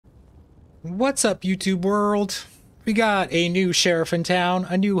What's up, YouTube world? We got a new sheriff in town,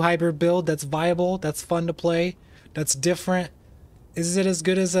 a new hybrid build that's viable, that's fun to play, that's different. Is it as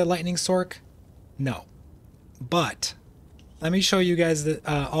good as a lightning stork? No. But let me show you guys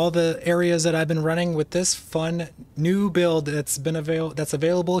all the areas that I've been running with this fun new build that's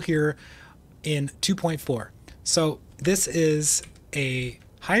available here in 2.4. So this is a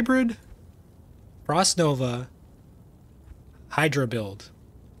hybrid Frost Nova Hydra build.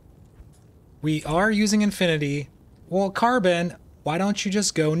 We are using Infinity. Well, Carbon, why don't you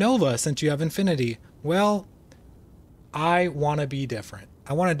just go Nova since you have Infinity? Well, I want to be different.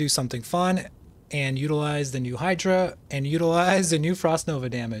 I want to do something fun and utilize the new Hydra and utilize the new Frost Nova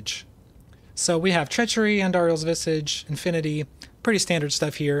damage. So we have Treachery, Andariel's Visage, Infinity, pretty standard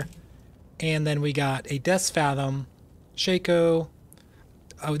stuff here. And then we got a Death's Fathom, Shaco.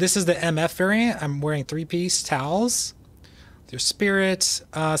 Oh, this is the MF variant. I'm wearing 3-piece towels. There's Spirit,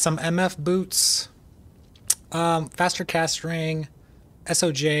 some MF boots, faster cast ring,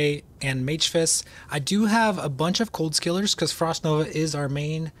 SOJ, and Mage Fist. I do have a bunch of cold skillers because Frost Nova is our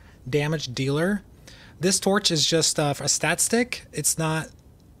main damage dealer. This torch is just a stat stick. It's not,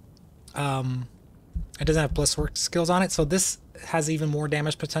 it doesn't have plus work skills on it, so this has even more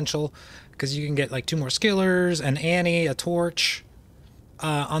damage potential because you can get like 2 more skillers, an Annie, a torch.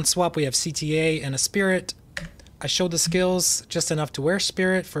 On swap we have CTA and a Spirit. I showed the skills, just enough to wear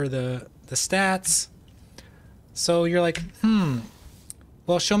Spirit for the stats. So you're like,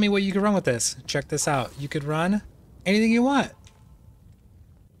 well, show me what you can run with this. Check this out. You could run anything you want.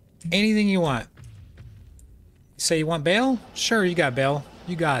 Anything you want. Say you want Baal? Sure, you got Baal.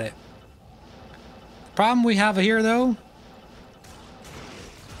 You got it. The problem we have here, though,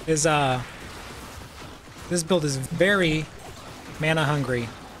 is this build is very mana hungry.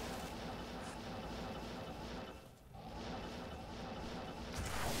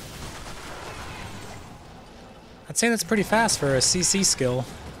 I'd say that's pretty fast for a CC skill.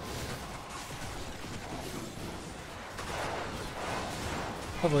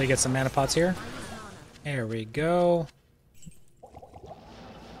 Hopefully get some mana pots here. There we go.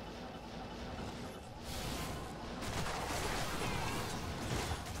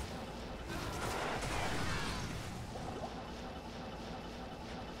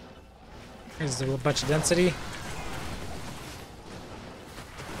 Here's a bunch of density.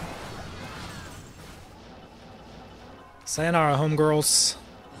 Sayonara, homegirls.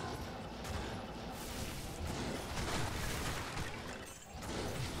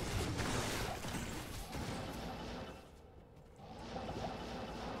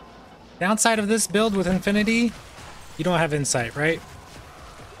 Downside of this build with Infinity, you don't have insight, right?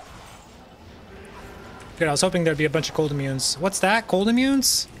 Good, I was hoping there'd be a bunch of cold immunes. What's that? Cold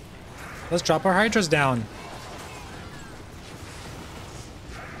immunes? Let's drop our Hydras down.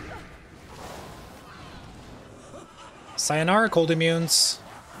 Sayonara, cold immunes.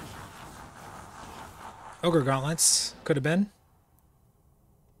 Ogre gauntlets. Could have been.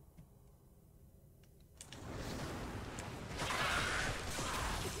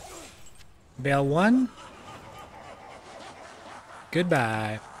 Baal 1.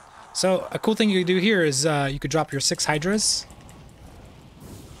 Goodbye. So, a cool thing you could do here is you could drop your 6 Hydras.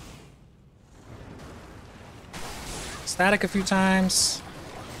 Static a few times.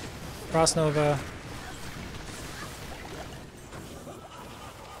 Frost Nova.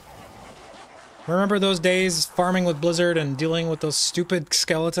 Remember those days farming with Blizzard and dealing with those stupid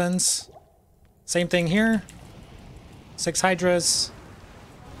skeletons? Same thing here. 6 Hydras.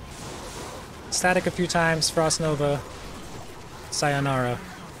 Static a few times, Frost Nova. Sayonara.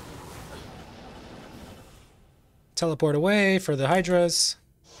 Teleport away for the Hydras.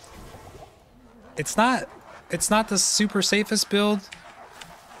 It's not the super safest build,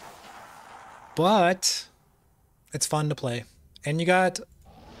 but it's fun to play. And you got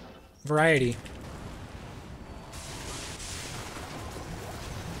variety.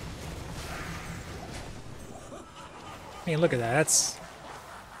 I mean, look at that. Is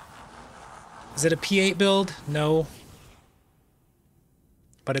it a P8 build? No.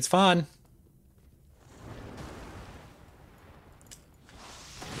 But it's fun.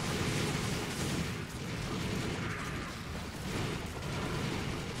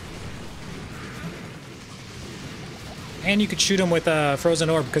 And you could shoot him with a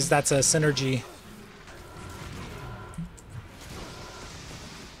Frozen Orb because that's a synergy.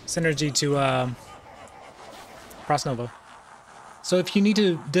 Synergy to Frost Nova. So if you need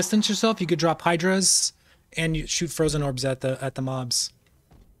to distance yourself, you could drop Hydras and you shoot Frozen Orbs at the mobs.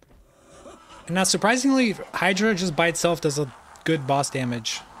 And now surprisingly, Hydra just by itself does a good boss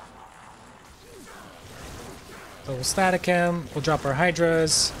damage. So we'll static him, we'll drop our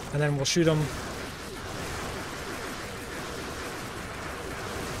Hydras, and then we'll shoot him.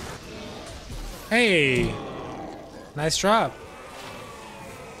 Hey! Nice drop.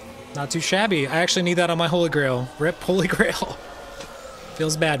 Not too shabby. I actually need that on my Holy Grail. Rip Holy Grail.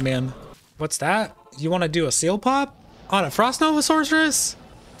 Feels bad, man. What's that? You want to do a seal pop? On a Frost Nova Sorceress?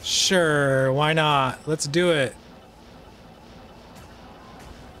 Sure, why not? Let's do it.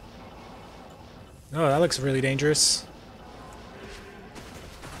 Oh, that looks really dangerous.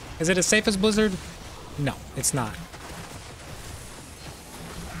 Is it as safe as Blizzard? No, it's not.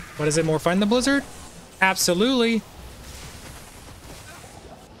 But is it more fun than Blizzard? Absolutely.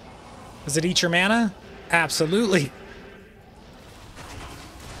 Does it eat your mana? Absolutely.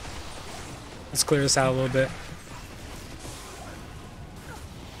 Let's clear this out a little bit.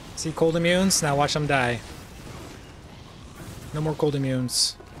 See cold immunes? Now watch them die. No more cold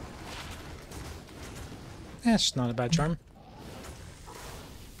immunes. Eh, it's not a bad charm.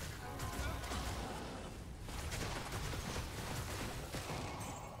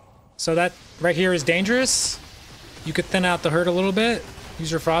 So that right here is dangerous. You could thin out the herd a little bit.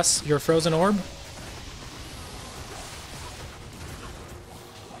 Use your frozen orb.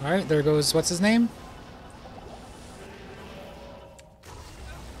 All right, there goes, what's his name?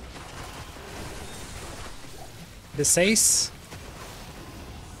 Ace.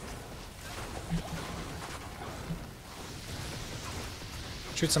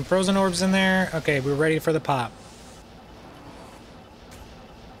 Shoot some frozen orbs in there. Okay, we're ready for the pop.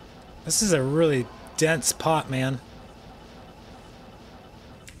 This is a really dense pot, man.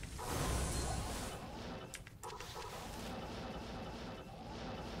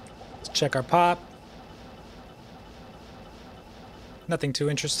 Let's check our pop. Nothing too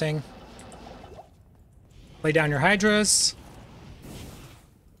interesting. Lay down your Hydras.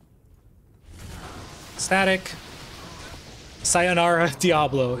 Static. Sayonara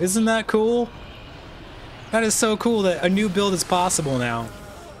Diablo. Isn't that cool? That is so cool that a new build is possible now.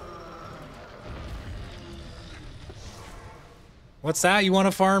 What's that? You want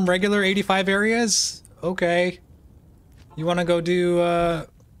to farm regular 85 areas? Okay. You want to go do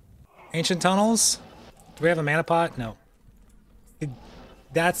ancient tunnels? Do we have a mana pot? No.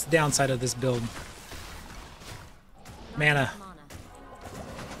 That's the downside of this build. Mana.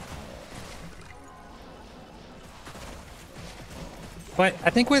 But I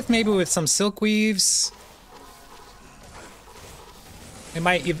think maybe with some silk weaves, it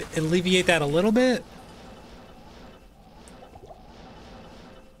might alleviate that a little bit.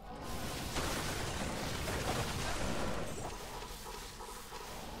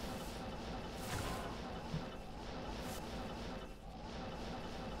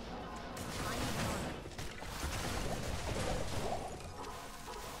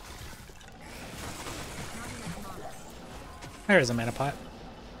 There's a mana pot.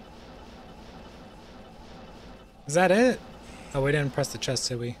 Is that it? Oh, we didn't press the chest,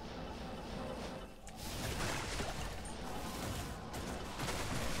 did we?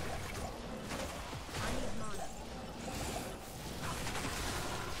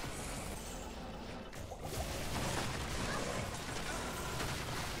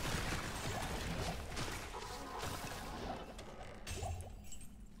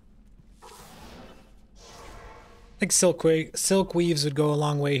 I think silk weaves would go a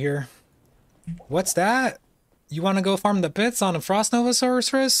long way here. What's that? You want to go farm the pits on a Frost Nova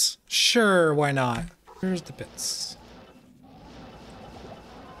Sorceress? Sure, why not? Here's the pits.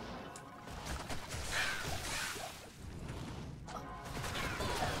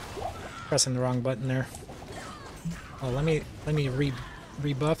 Pressing the wrong button there. Oh, let me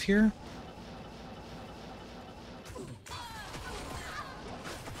rebuff here.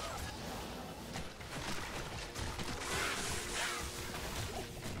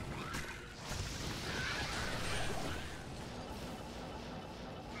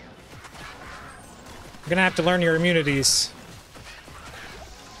 You're gonna have to learn your immunities.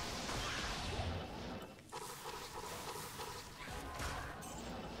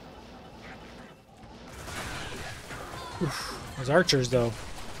 Oof, those archers, though.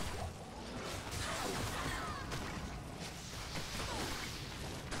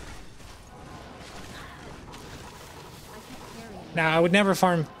 Now, I would never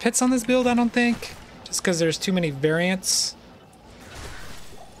farm pits on this build, I don't think. Just because there's too many variants.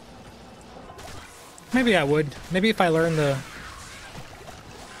 Maybe I would. Maybe if I learn the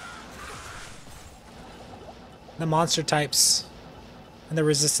monster types and the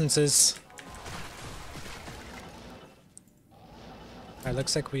resistances. Alright,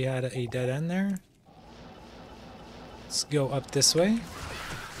 looks like we had a dead end there. Let's go up this way.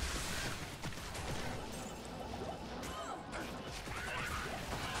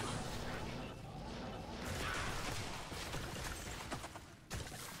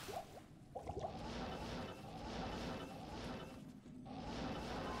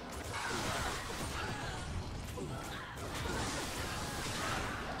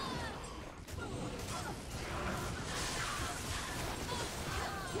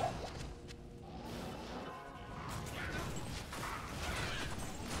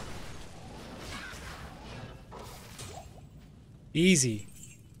 Easy.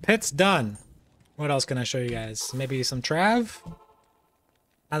 Pit's done. What else can I show you guys? Maybe some Trav?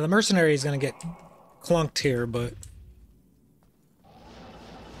 Now the mercenary is gonna get clunked here, but...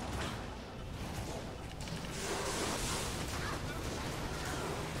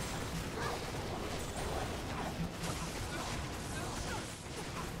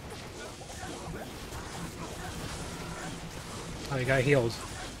 Oh, he got healed.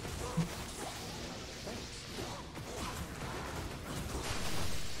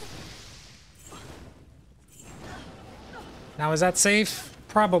 Now, is that safe?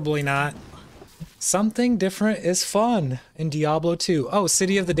 Probably not. Something different is fun in Diablo 2. Oh,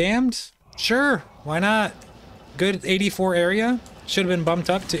 City of the Damned? Sure, why not? Good 84 area. Should have been bumped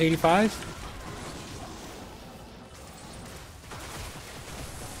up to 85.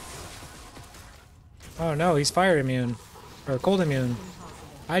 Oh no, he's fire immune. Or cold immune.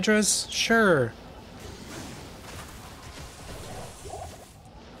 Hydras? Sure.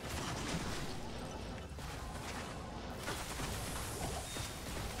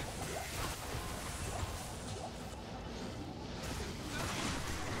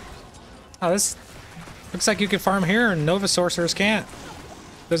 Oh, this looks like you can farm here and Nova Sorcerers can't.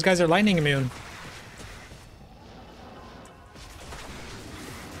 Those guys are lightning immune.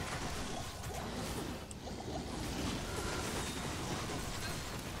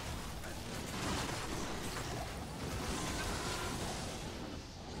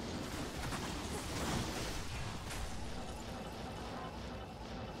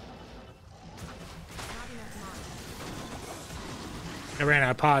 I ran out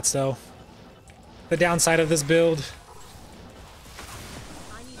of pots though. The downside of this build.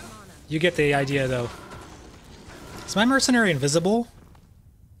 You get the idea though. Is my mercenary invisible?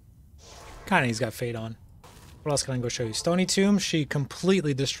 Kinda, he's got Fade on. What else can I go show you? Stony Tomb, she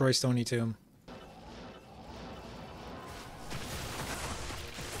completely destroys Stony Tomb.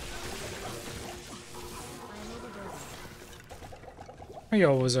 You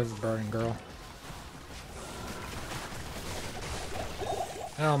always overburden, girl.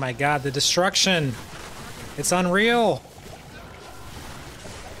 Oh my god, the destruction! It's unreal!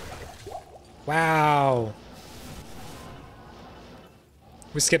 Wow.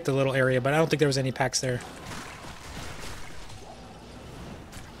 We skipped a little area, but I don't think there was any packs there.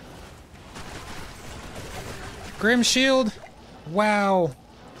 Grim Shield! Wow.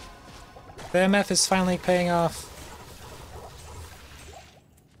 The MF is finally paying off.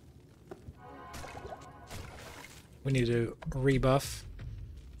 We need to rebuff.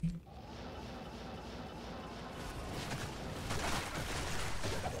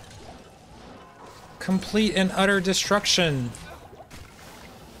 Complete and utter destruction.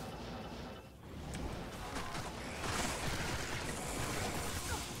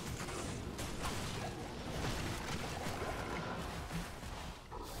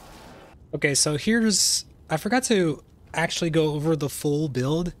 Okay, so here's... I forgot to actually go over the full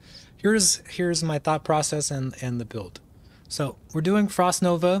build. Here's my thought process and the build. So we're doing Frost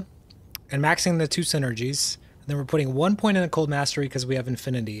Nova and maxing the 2 synergies. And then we're putting 1 point in a Cold Mastery because we have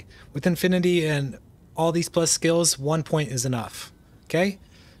Infinity. With Infinity and all these plus skills, 1 point is enough. Okay?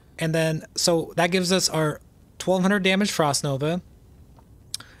 And then, so that gives us our 1200 damage Frost Nova.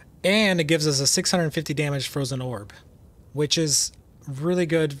 And it gives us a 650 damage Frozen Orb. Which is really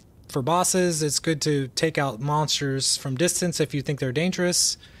good for bosses. It's good to take out monsters from distance if you think they're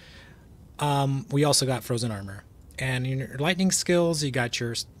dangerous. We also got Frozen Armor. And your lightning skills, you got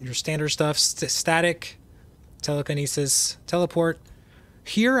your standard stuff, static, telekinesis, teleport.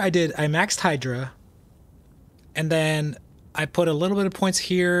 Here I maxed Hydra, and then I put a little bit of points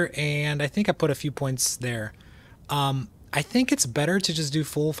here, and I think I put a few points there. I think it's better to just do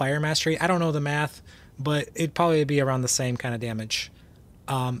full Fire Mastery. I don't know the math, but it'd probably be around the same kind of damage.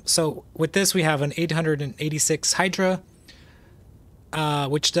 So with this, we have an 886 Hydra,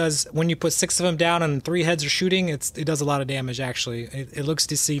 which does, when you put 6 of them down and 3 heads are shooting, it does a lot of damage, actually. It looks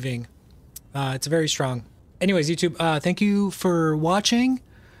deceiving. It's very strong. Anyways, YouTube, thank you for watching.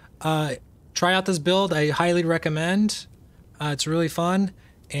 Try out this build. I highly recommend. It's really fun.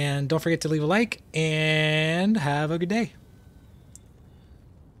 And don't forget to leave a like, and have a good day.